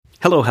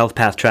Hello, Health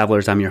Path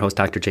Travelers. I'm your host,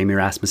 Dr. Jami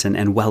Rasmussen,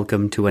 and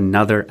welcome to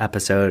another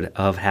episode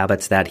of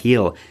Habits That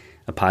Heal,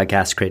 a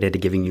podcast created to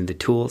giving you the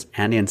tools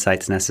and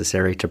insights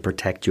necessary to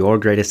protect your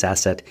greatest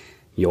asset,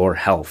 your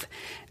health.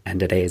 And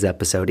today's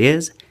episode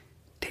is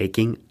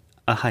taking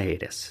a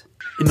hiatus.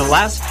 In the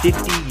last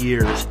 50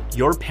 years,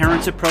 your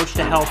parents' approach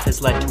to health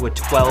has led to a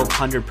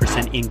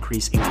 1,200%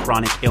 increase in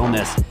chronic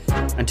illness.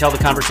 Until the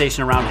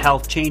conversation around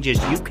health changes,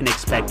 you can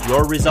expect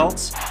your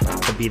results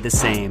to be the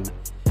same.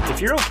 If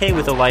you're okay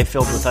with a life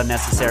filled with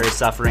unnecessary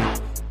suffering,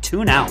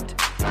 tune out.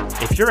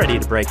 If you're ready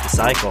to break the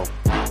cycle,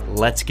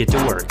 let's get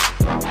to work.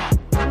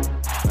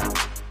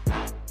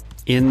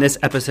 In this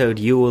episode,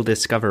 you will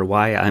discover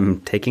why I'm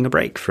taking a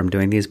break from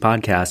doing these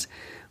podcasts,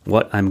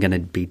 what I'm going to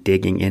be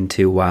digging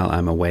into while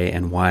I'm away,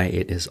 and why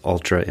it is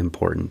ultra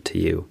important to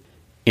you.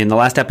 In the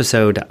last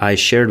episode, I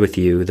shared with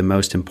you the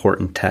most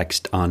important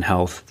text on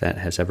health that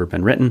has ever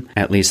been written,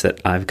 at least that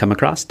I've come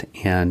across,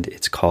 and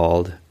it's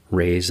called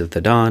Rays of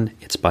the Dawn.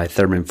 It's by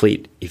Thurman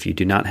Fleet. If you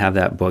do not have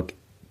that book,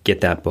 get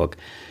that book.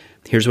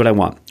 Here's what I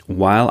want.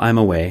 While I'm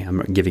away,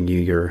 I'm giving you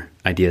your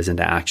ideas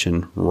into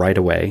action right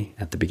away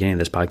at the beginning of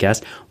this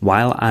podcast.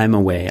 While I'm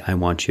away, I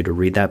want you to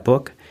read that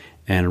book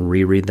and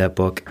reread that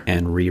book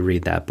and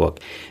reread that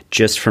book.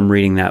 Just from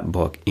reading that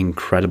book,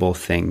 incredible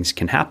things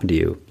can happen to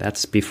you.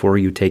 That's before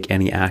you take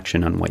any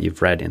action on what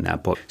you've read in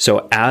that book.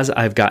 So as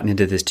I've gotten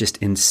into this just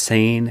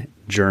insane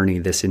journey,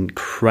 this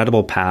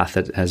incredible path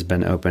that has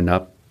been opened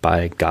up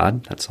by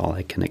God, that's all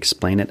I can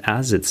explain it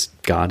as. It's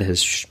God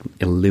has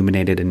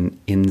illuminated an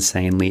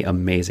insanely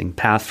amazing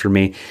path for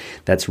me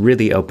that's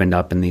really opened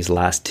up in these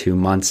last 2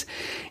 months.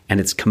 And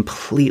it's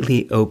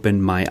completely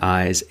opened my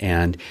eyes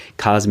and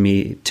caused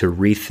me to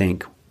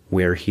rethink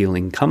where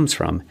healing comes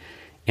from.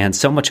 And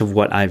so much of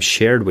what I've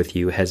shared with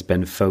you has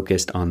been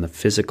focused on the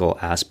physical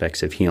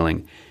aspects of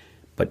healing.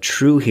 But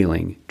true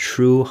healing,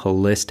 true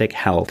holistic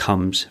health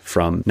comes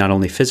from not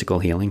only physical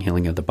healing,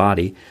 healing of the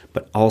body,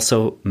 but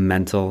also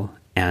mental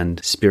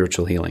and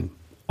spiritual healing.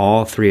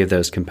 All three of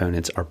those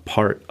components are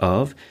part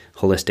of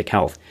holistic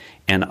health.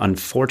 And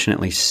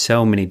unfortunately,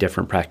 so many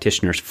different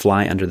practitioners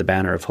fly under the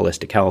banner of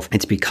holistic health.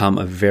 It's become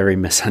a very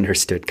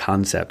misunderstood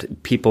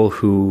concept. People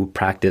who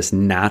practice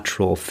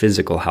natural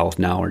physical health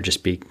now are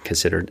just being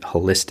considered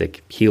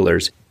holistic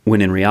healers,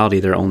 when in reality,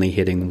 they're only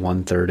hitting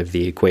 1/3 of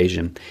the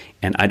equation.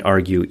 And I'd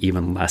argue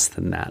even less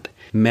than that.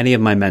 Many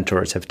of my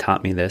mentors have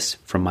taught me this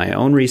from my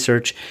own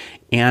research.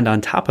 And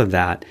on top of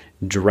that,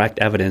 direct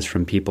evidence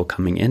from people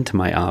coming into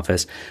my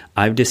office,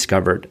 I've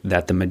discovered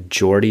that the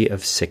majority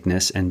of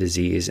sickness and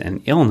disease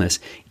and illness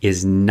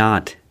is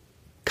not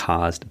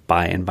caused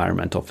by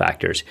environmental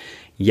factors.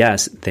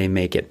 Yes, they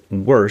make it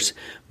worse,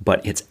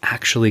 but it's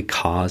actually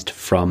caused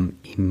from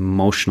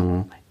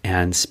emotional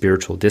and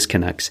spiritual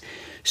disconnects.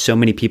 So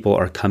many people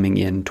are coming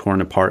in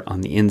torn apart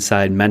on the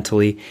inside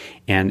mentally,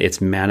 and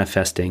it's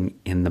manifesting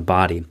in the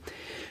body.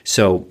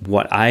 So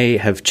what I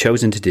have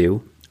chosen to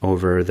do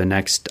over the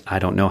next, I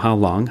don't know how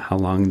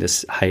long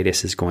this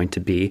hiatus is going to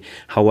be,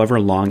 however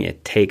long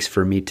it takes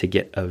for me to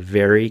get a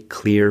very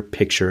clear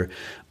picture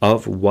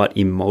of what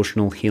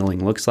emotional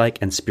healing looks like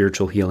and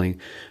spiritual healing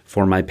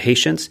for my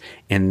patients.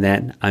 And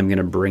then I'm going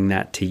to bring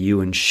that to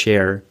you and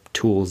share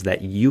tools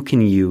that you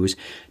can use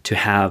to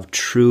have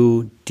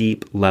true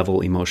deep level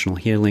emotional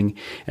healing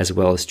as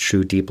well as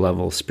true deep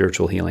level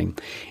spiritual healing.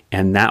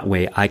 And that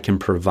way I can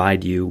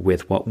provide you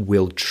with what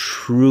will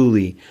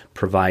truly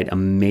provide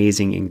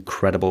amazing,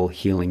 incredible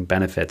healing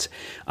benefits.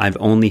 I've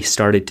only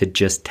started to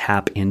just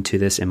tap into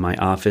this in my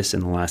office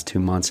in the last 2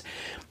 months.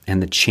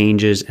 And the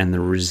changes and the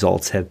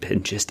results have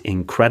been just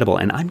incredible.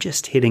 And I'm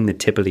just hitting the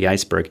tip of the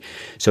iceberg.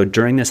 So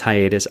during this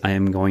hiatus, I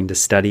am going to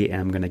study and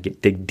I'm going to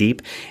dig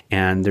deep.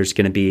 And there's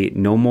going to be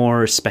no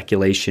more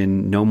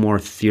speculation, no more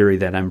theory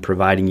that I'm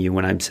providing you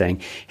when I'm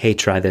saying, hey,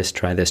 try this,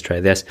 try this, try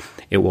this.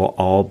 It will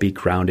all be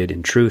grounded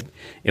in truth.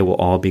 It will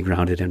all be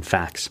grounded in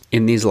facts.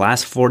 In these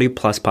last 40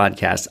 plus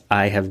podcasts,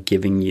 I have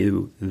given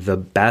you the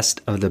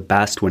best of the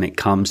best when it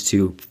comes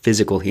to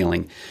physical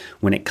healing,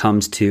 when it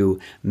comes to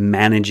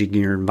managing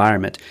your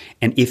environment.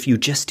 And if you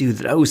just do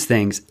those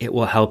things, it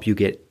will help you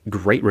get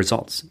great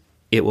results.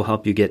 It will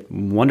help you get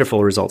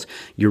wonderful results.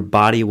 Your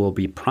body will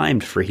be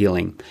primed for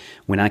healing.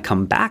 When I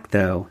come back,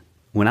 though,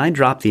 when I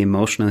drop the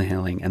emotional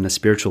healing and the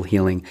spiritual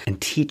healing and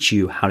teach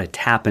you how to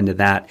tap into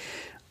that,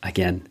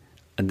 again,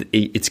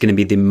 it's going to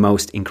be the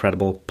most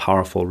incredible,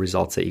 powerful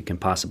results that you can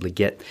possibly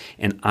get.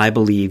 And I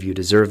believe you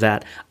deserve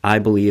that. I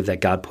believe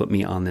that God put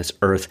me on this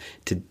earth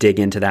to dig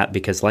into that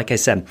because, like I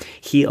said,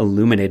 He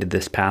illuminated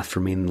this path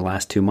for me in the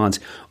last 2 months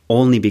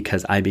only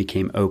because I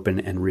became open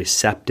and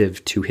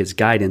receptive to His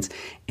guidance.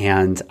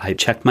 And I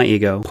checked my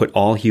ego, put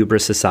all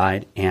hubris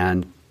aside,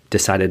 and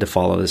decided to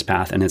follow this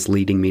path, and it's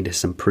leading me to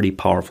some pretty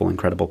powerful,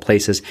 incredible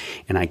places,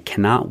 and I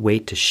cannot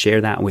wait to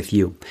share that with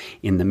you.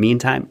 In the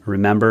meantime,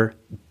 remember,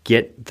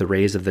 get the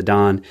Rays of the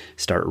Dawn,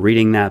 start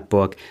reading that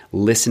book,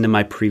 listen to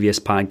my previous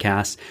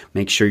podcasts,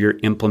 make sure you're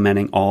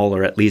implementing all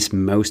or at least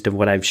most of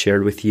what I've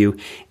shared with you,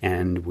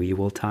 and we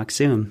will talk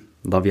soon.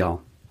 Love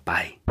y'all.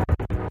 Bye.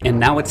 And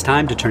now it's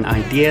time to turn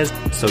ideas.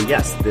 So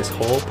yes, this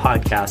whole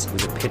podcast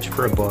was a pitch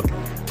for a book.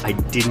 I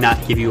did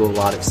not give you a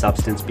lot of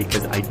substance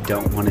because I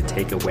don't want to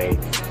take away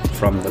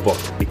from the book,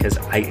 because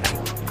I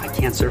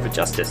can't serve it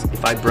justice.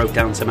 If I broke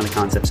down some of the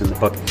concepts in the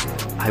book,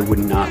 I would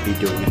not be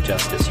doing it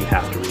justice. You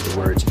have to read the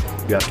words.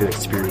 You have to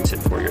experience it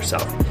for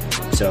yourself.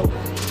 So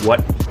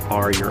what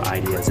are your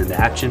ideas into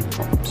action?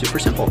 Well, super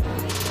simple.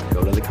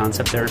 Go to the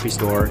Concept Therapy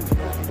store,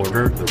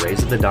 order The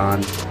Rays of the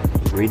Dawn,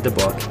 read the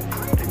book,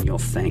 and you'll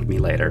thank me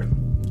later.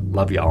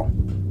 Love y'all.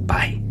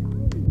 Bye.